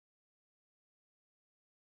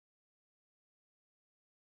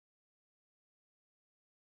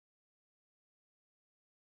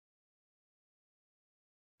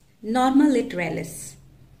Norma Lateralis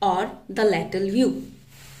or the lateral view.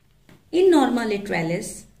 In Norma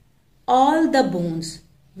Lateralis, all the bones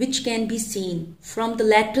which can be seen from the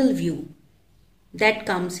lateral view, that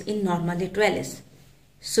comes in Norma Lateralis.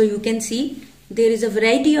 So you can see there is a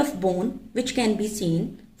variety of bone which can be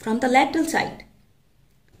seen from the lateral side.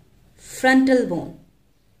 Frontal bone,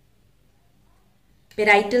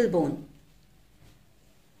 parietal bone,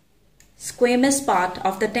 squamous part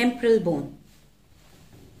of the temporal bone,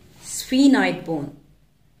 sphenoid bone,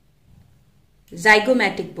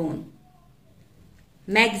 zygomatic bone,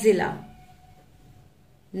 maxilla,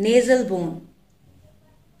 nasal bone,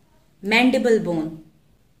 mandible bone,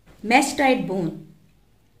 mastoid bone,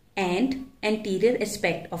 and anterior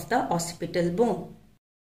aspect of the occipital bone.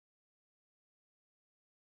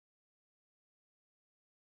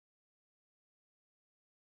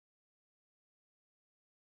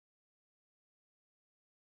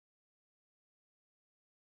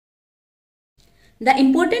 The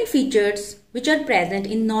important features which are present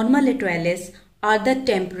in Norma Lateralis are the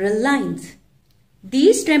temporal lines.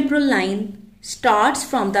 These temporal lines starts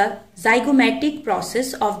from the zygomatic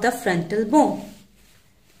process of the frontal bone.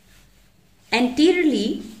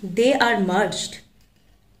 Anteriorly, they are merged,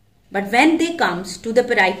 but when they comes to the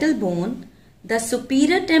parietal bone, the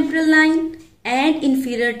superior temporal line and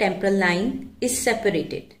inferior temporal line is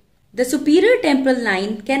separated. The superior temporal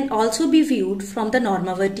line can also be viewed from the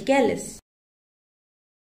Norma Verticalis.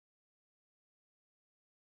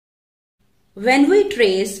 When we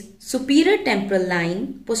trace superior temporal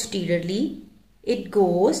line posteriorly, it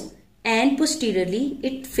goes and posteriorly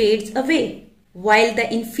it fades away. While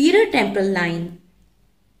the inferior temporal line,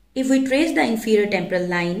 if we trace the inferior temporal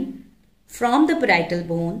line from the parietal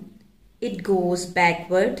bone, it goes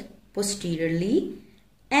backward posteriorly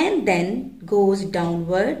and then goes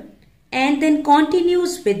downward and then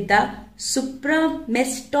continues with the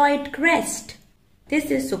supramastoid crest.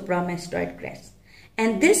 This is supramastoid crest.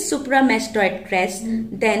 And this supramastoid crest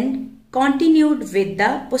then continued with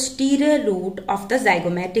the posterior root of the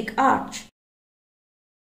zygomatic arch.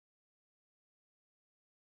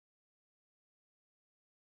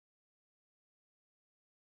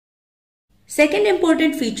 Second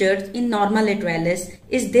important feature in Norma Lateralis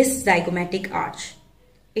is this zygomatic arch.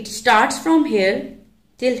 It starts from here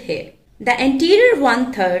till here. The anterior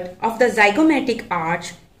 1/3 of the zygomatic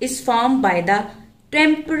arch is formed by the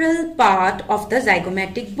temporal part of the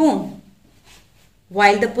zygomatic bone,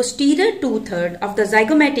 while the posterior 2/3 of the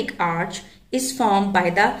zygomatic arch is formed by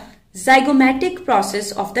the zygomatic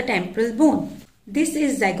process of the temporal bone. This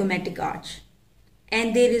is zygomatic arch,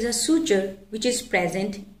 and there is a suture which is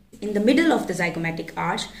present in the middle of the zygomatic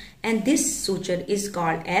arch, and this suture is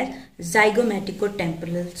called as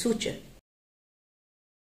zygomaticotemporal suture.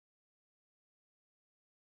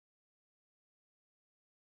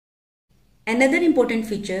 Another important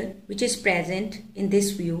feature which is present in this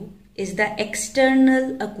view is the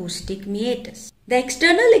external acoustic meatus. The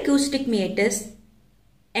external acoustic meatus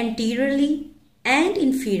anteriorly and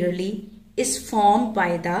inferiorly is formed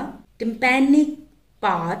by the tympanic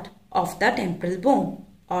part of the temporal bone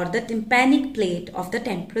or the tympanic plate of the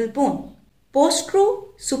temporal bone.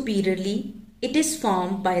 Postero-superiorly, it is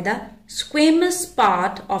formed by the squamous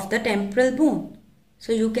part of the temporal bone.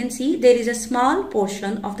 So you can see there is a small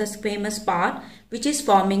portion of the squamous part which is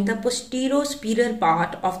forming the posterior-superior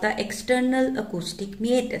part of the external acoustic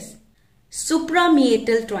meatus.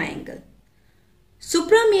 Suprameatal triangle.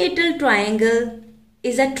 Suprameatal triangle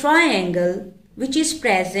is a triangle which is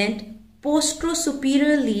present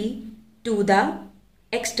postero-superiorly to the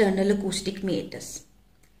external acoustic meatus.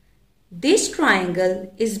 This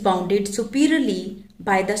triangle is bounded superiorly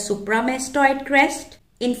by the supramastoid crest,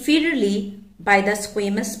 inferiorly by the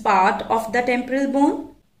squamous part of the temporal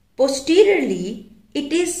bone. Posteriorly,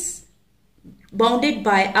 it is bounded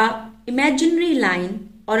by an imaginary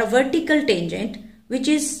line or a vertical tangent which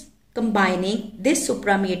is combining this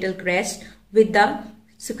suprameatal crest with the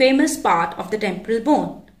squamous part of the temporal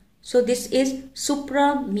bone. So this is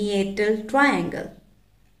suprameatal triangle.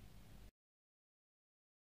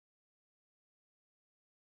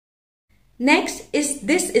 Next is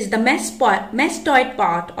the mastoid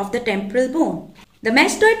part of the temporal bone. The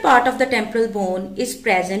mastoid part of the temporal bone is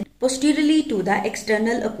present posteriorly to the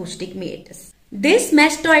external acoustic meatus. This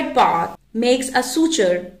mastoid part makes a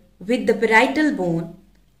suture with the parietal bone,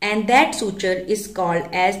 and that suture is called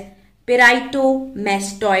as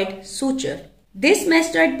parieto-mastoid suture. This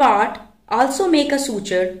mastoid part also makes a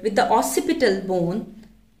suture with the occipital bone,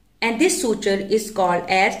 and this suture is called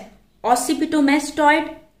as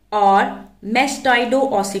occipitomastoid or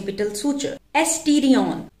mastoido-occipital suture.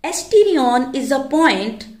 Pterion. Pterion is a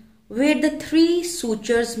point where the three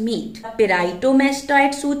sutures meet.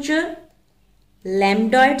 Peritoma-mastoid suture,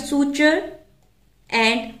 lambdoid suture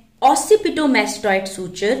and occipitomastoid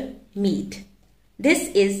suture meet. This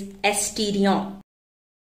is Pterion.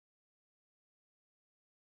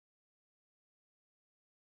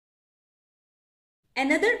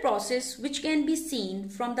 Another process which can be seen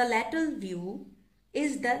from the lateral view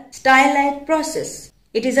is the styloid process.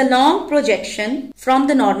 It is a long projection from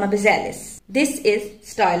the Norma basalis. This is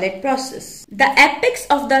styloid process. The apex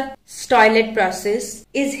of the styloid process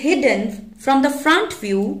is hidden from the front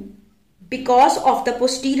view because of the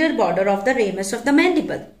posterior border of the ramus of the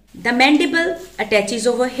mandible. The mandible attaches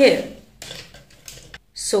over here.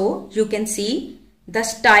 So you can see the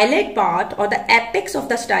styloid part or the apex of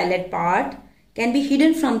the styloid part can be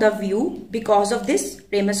hidden from the view because of this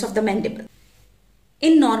ramus of the mandible.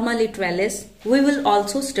 In Norma Lateralis, we will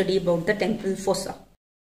also study about the temporal fossa.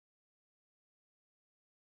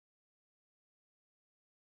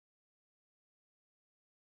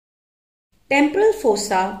 Temporal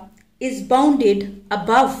fossa is bounded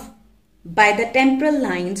above by the temporal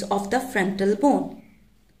lines of the frontal bone.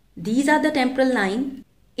 These are the temporal line.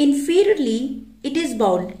 Inferiorly, it is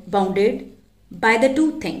bounded by the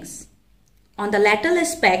two things. On the lateral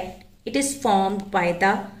aspect, it is formed by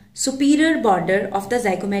the superior border of the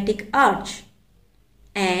zygomatic arch,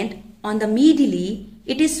 and on the medially,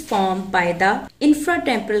 it is formed by the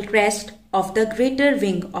infratemporal crest of the greater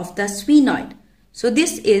wing of the sphenoid. So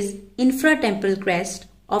this is infratemporal crest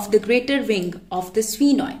of the greater wing of the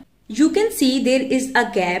sphenoid. You can see there is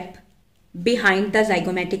a gap behind the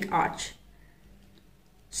zygomatic arch.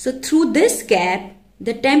 So through this gap,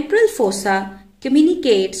 the temporal fossa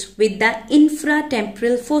communicates with the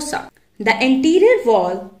infratemporal fossa. The anterior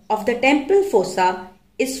wall of the temporal fossa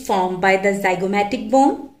is formed by the zygomatic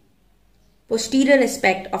bone, posterior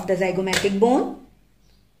aspect of the zygomatic bone,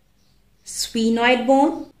 sphenoid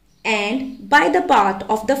bone, and by the part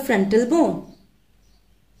of the frontal bone.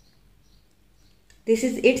 This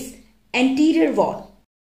is its anterior wall.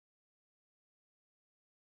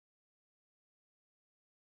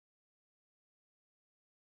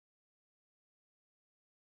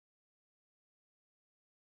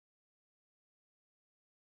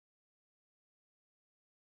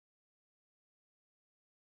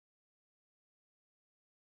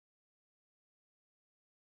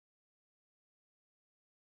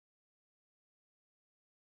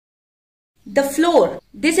 The floor.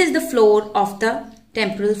 This is the floor of the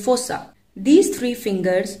temporal fossa. These three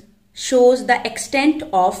fingers shows the extent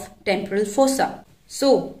of temporal fossa.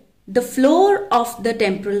 So, the floor of the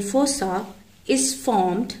temporal fossa is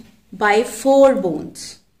formed by four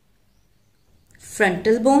bones.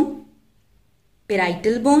 Frontal bone,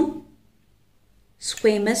 parietal bone,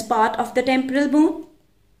 squamous part of the temporal bone,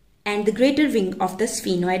 and the greater wing of the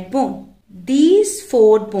sphenoid bone. These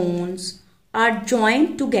four bones are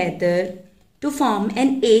joined together to form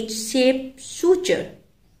an H-shaped suture.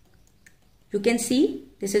 You can see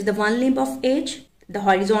this is the one limb of H, the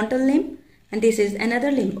horizontal limb, and this is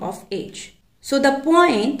another limb of H. So the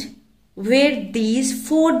point where these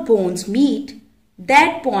four bones meet,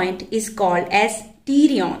 that point is called as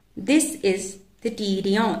Pterion. This is the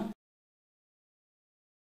Pterion.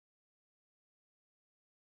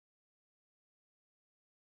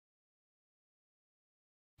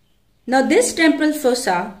 Now this temporal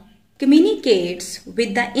fossa communicates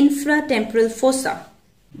with the infratemporal fossa.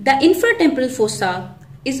 The infratemporal fossa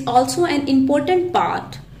is also an important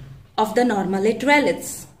part of the Norma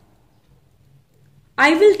Lateralis.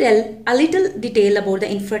 I will tell a little detail about the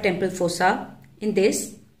infratemporal fossa in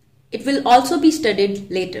this. It will also be studied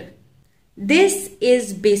later. This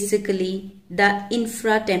is basically the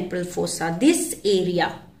infratemporal fossa. This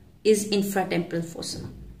area is infratemporal fossa.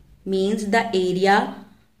 Means the area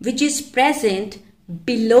which is present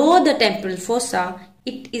below the temporal fossa,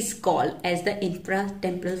 it is called as the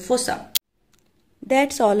infratemporal fossa.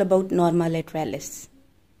 That's all about Norma Lateralis.